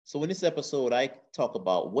So in this episode, I talk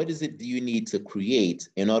about what is it do you need to create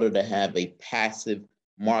in order to have a passive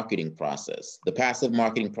marketing process. The passive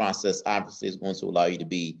marketing process obviously is going to allow you to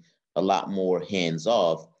be a lot more hands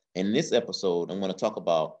off. And in this episode, I'm going to talk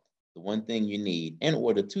about the one thing you need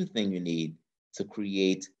or the two things you need to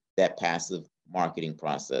create that passive marketing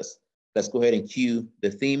process. Let's go ahead and cue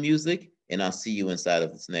the theme music, and I'll see you inside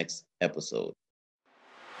of this next episode.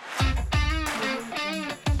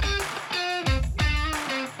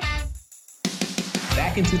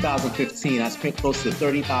 Back in 2015, I spent close to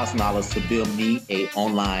 $30,000 to build me an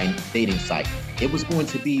online dating site. It was going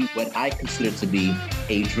to be what I considered to be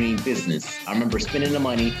a dream business. I remember spending the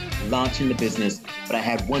money, launching the business, but I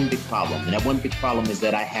had one big problem. And that one big problem is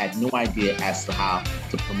that I had no idea as to how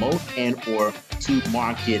to promote and or to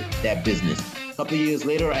market that business. A couple of years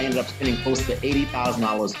later, I ended up spending close to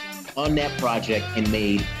 $80,000 on that project and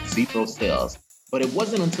made zero sales. But it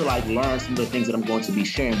wasn't until I learned some of the things that I'm going to be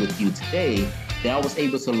sharing with you today that I was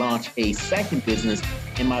able to launch a second business.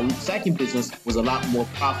 And my second business was a lot more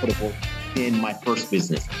profitable than my first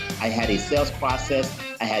business. I had a sales process,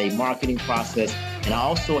 I had a marketing process, and I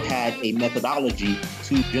also had a methodology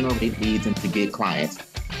to generate leads and to get clients.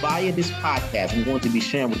 Via this podcast, I'm going to be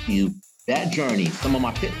sharing with you that journey, some of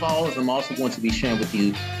my pitfalls. I'm also going to be sharing with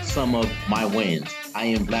you some of my wins. I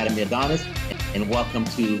am Vladimir Adonis, and welcome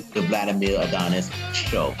to the Vladimir Adonis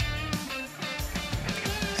Show.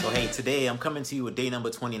 So hey, today I'm coming to you with day number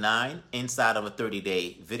 29 inside of a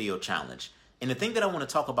 30-day video challenge. And the thing that I want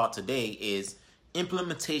to talk about today is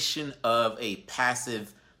implementation of a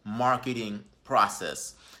passive marketing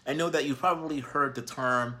process. I know that you probably heard the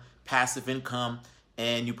term passive income,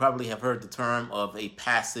 and you probably have heard the term of a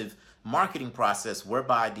passive marketing process,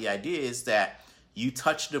 whereby the idea is that you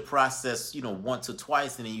touch the process, once or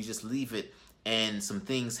twice, and then you just leave it, and some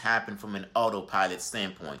things happen from an autopilot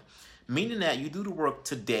standpoint. Meaning that you do the work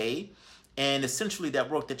today, and essentially that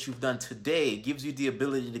work that you've done today gives you the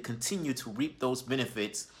ability to continue to reap those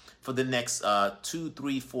benefits for the next 2,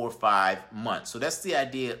 3, 4, 5 months. So that's the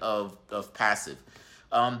idea of passive.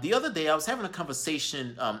 The other day I was having a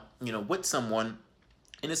conversation, with someone,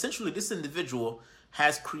 and essentially this individual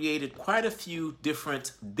has created quite a few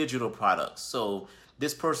different digital products. So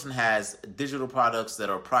this person has digital products that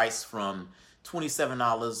are priced from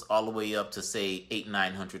 $27 all the way up to say $800,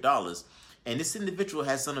 $900. And this individual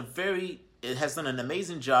has done an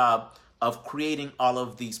amazing job of creating all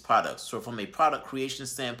of these products. So from a product creation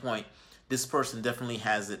standpoint, this person definitely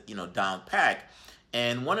has it, down pat.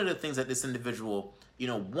 And one of the things that this individual,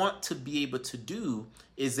 want to be able to do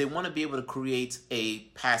is they want to be able to create a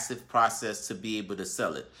passive process to be able to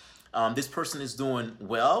sell it. This person is doing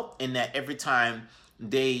well in that every time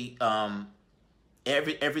they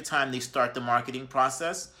every time they start the marketing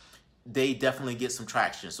process, they definitely get some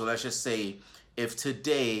traction. So let's just say if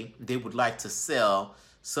today they would like to sell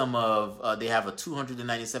some of, they have a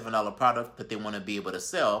 $297 product that they want to be able to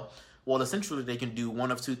sell. Well, essentially they can do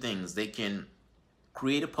one of two things. They can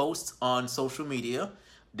create a post on social media.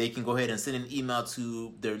 They can go ahead and send an email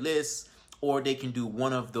to their list, or they can do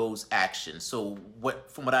one of those actions. So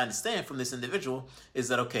from what I understand from this individual is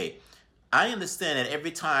that, okay, I understand that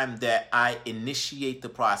every time that I initiate the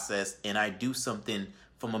process and I do something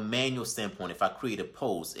from a manual standpoint, if I create a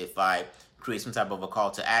post, if I create some type of a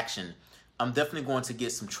call to action, I'm definitely going to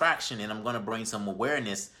get some traction, and I'm going to bring some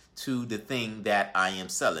awareness to the thing that I am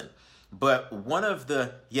selling. But one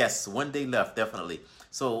day left, definitely.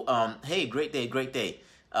 So, hey, great day.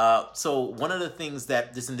 So one of the things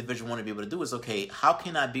that this individual want to be able to do is, okay, how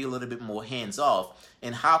can I be a little bit more hands off,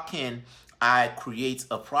 and how can I create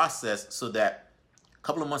a process so that a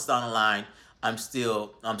couple of months down the line, I'm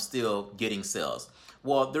still getting sales?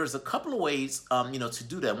 Well, there's a couple of ways, to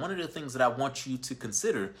do that. One of the things that I want you to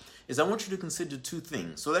consider is I want you to consider two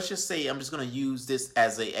things. So let's just say I'm just going to use this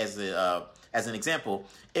as an example.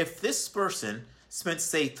 If this person spent,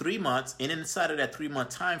 say, 3 months, and inside of that 3-month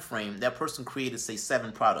time frame, that person created, say,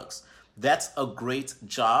 7 products. That's a great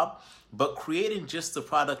job. But creating just the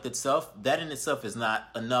product itself, that in itself is not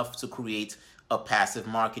enough to create a passive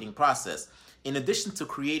marketing process. In addition to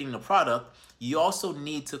creating the product, you also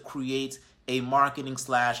need to create a marketing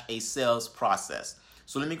 / a sales process.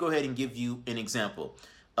 So let me go ahead and give you an example.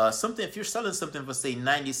 If you're selling something for, say,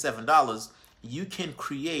 $97, you can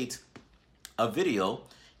create a video,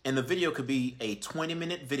 and the video could be a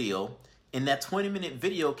 20-minute video, and that 20-minute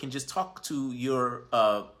video can just talk to your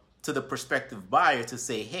to the prospective buyer to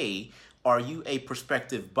say, hey, are you a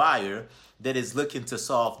prospective buyer that is looking to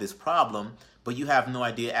solve this problem, but you have no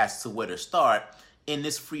idea as to where to start? in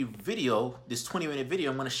this free video, this 20-minute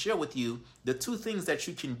video, I'm going to share with you the 2 things that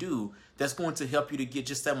you can do that's going to help you to get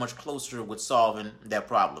just that much closer with solving that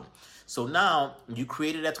problem. So now you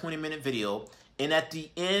created that 20-minute video, and at the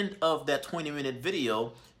end of that 20-minute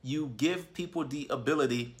video, you give people the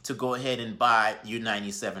ability to go ahead and buy your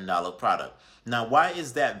 $97 product. Now, why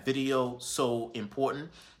is that video so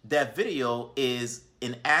important? That video is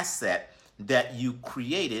an asset that you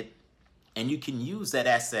created, and you can use that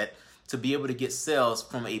asset to be able to get sales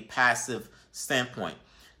from a passive standpoint.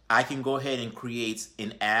 I can go ahead and create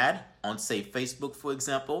an ad on, say, Facebook, for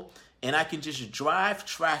example, and I can just drive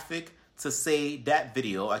traffic to, say, that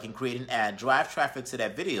video. I can create an ad, drive traffic to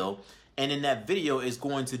that video, and then that video is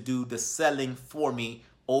going to do the selling for me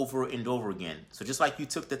over and over again. So just like you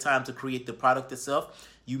took the time to create the product itself,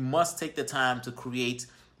 you must take the time to create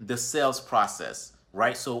the sales process,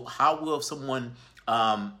 right? So how will someone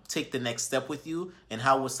take the next step with you, and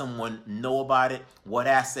how will someone know about it? What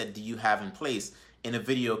asset do you have in place? And a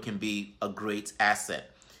video can be a great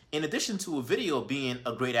asset. In addition to a video being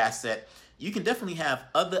a great asset, you can definitely have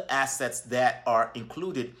other assets that are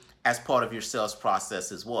included as part of your sales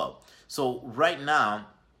process as well. So right now,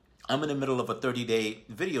 I'm in the middle of a 30-day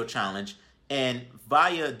video challenge, and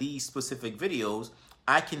via these specific videos,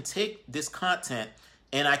 I can take this content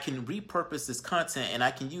and I can repurpose this content, and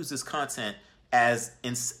I can use this content as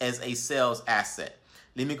a sales asset.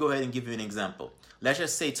 Let me go ahead and give you an example. Let's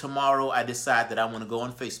just say tomorrow I decide that I want to go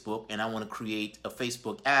on Facebook and I want to create a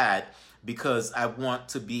Facebook ad because I want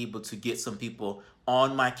to be able to get some people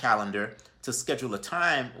on my calendar to schedule a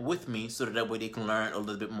time with me so that way they can learn a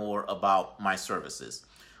little bit more about my services.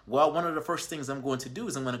 Well, one of the first things I'm going to do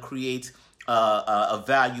is I'm going to create a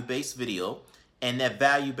value-based video, and that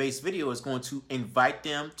value-based video is going to invite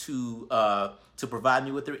them to provide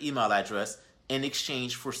me with their email address in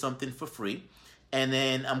exchange for something for free. And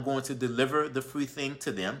then I'm going to deliver the free thing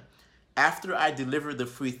to them. After I deliver the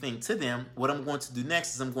free thing to them, what I'm going to do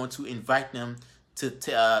next is I'm going to invite them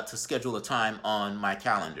to schedule a time on my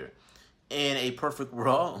calendar. In a perfect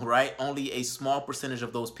world, right, only a small percentage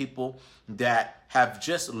of those people that have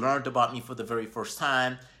just learned about me for the very first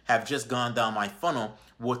time, have just gone down my funnel,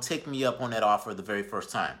 will take me up on that offer the very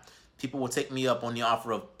first time. People will take me up on the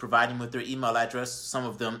offer of providing me with their email address, some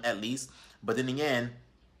of them at least. But then again,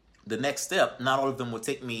 the next step, not all of them will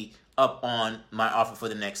take me up on my offer for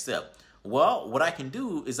the next step. Well, what I can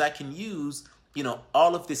do is I can use,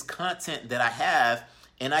 all of this content that I have,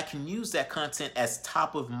 and I can use that content as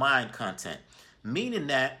top of mind content, meaning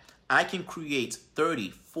that I can create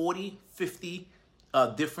 30, 40, 50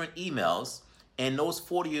 different emails, and those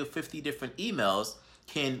 40 or 50 different emails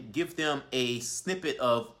can give them a snippet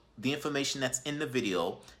of the information that's in the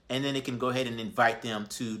video, and then it can go ahead and invite them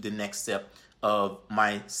to the next step of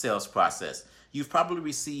my sales process. You've probably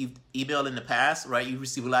received email in the past, right? You've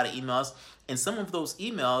received a lot of emails, and some of those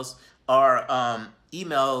emails are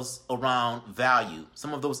emails around value.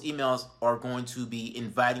 Some of those emails are going to be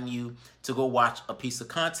inviting you to go watch a piece of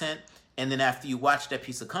content, and then after you watch that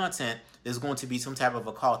piece of content, there's going to be some type of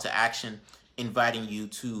a call to action inviting you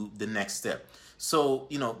to the next step. So,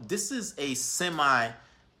 this is a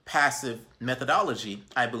semi-passive methodology,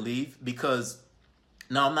 I believe, because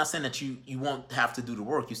now I'm not saying that you won't have to do the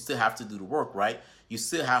work. You still have to do the work, right? You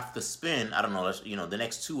still have to spend, the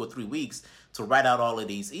next 2 or 3 weeks to write out all of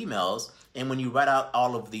these emails. And when you write out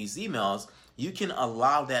all of these emails, you can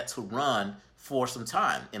allow that to run for some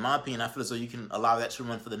time. In my opinion, I feel as though you can allow that to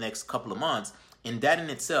run for the next couple of months. And that in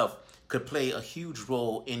itself could play a huge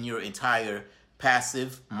role in your entire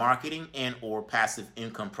passive marketing and or passive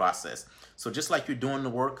income process. So just like you're doing the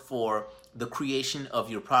work for the creation of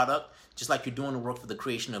your product, just like you're doing the work for the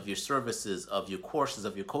creation of your services, of your courses,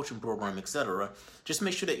 of your coaching program, etc., just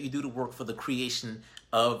make sure that you do the work for the creation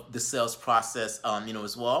of the sales process,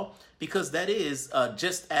 as well, because that is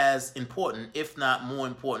just as important, if not more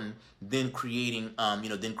important, than creating,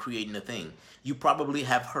 a thing. You probably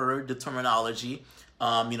have heard the terminology,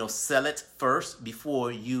 sell it first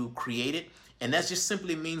before you create it. And that just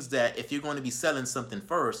simply means that if you're going to be selling something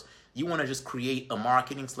first, you want to just create a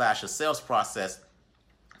marketing / a sales process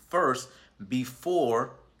first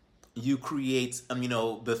before you create,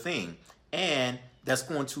 the thing. And that's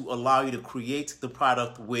going to allow you to create the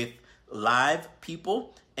product with live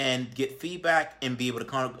people and get feedback and be able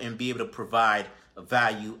to provide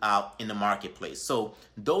value out in the marketplace. So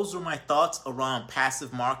those are my thoughts around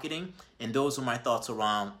passive marketing, and those are my thoughts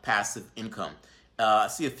around passive income. I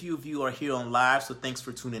see a few of you are here on live, so thanks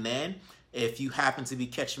for tuning in. If you happen to be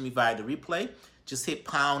catching me via the replay, just hit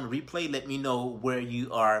pound replay. Let me know where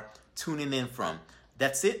you are tuning in from.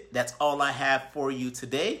 That's it. That's all I have for you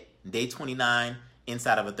today. Day 29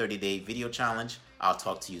 inside of a 30-day video challenge. I'll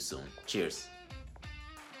talk to you soon. Cheers.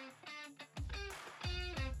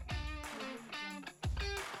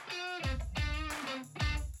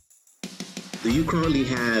 Do you currently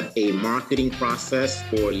have a marketing process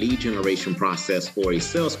or lead generation process or a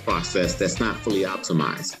sales process that's not fully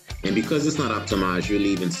optimized? And because it's not optimized, you're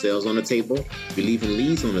leaving sales on the table, you're leaving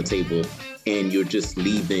leads on the table, and you're just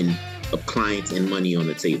leaving clients and money on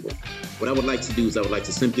the table. What I would like to do is I would like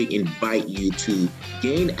to simply invite you to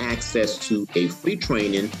gain access to a free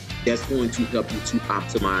training that's going to help you to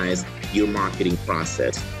optimize your marketing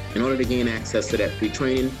process. In order to gain access to that free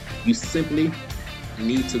training, you simply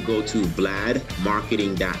need to go to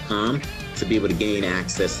vladmarketing.com to be able to gain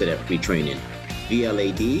access to that free training.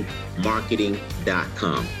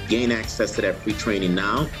 vladmarketing.com. Gain access to that free training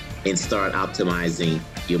now and start optimizing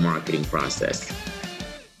your marketing process.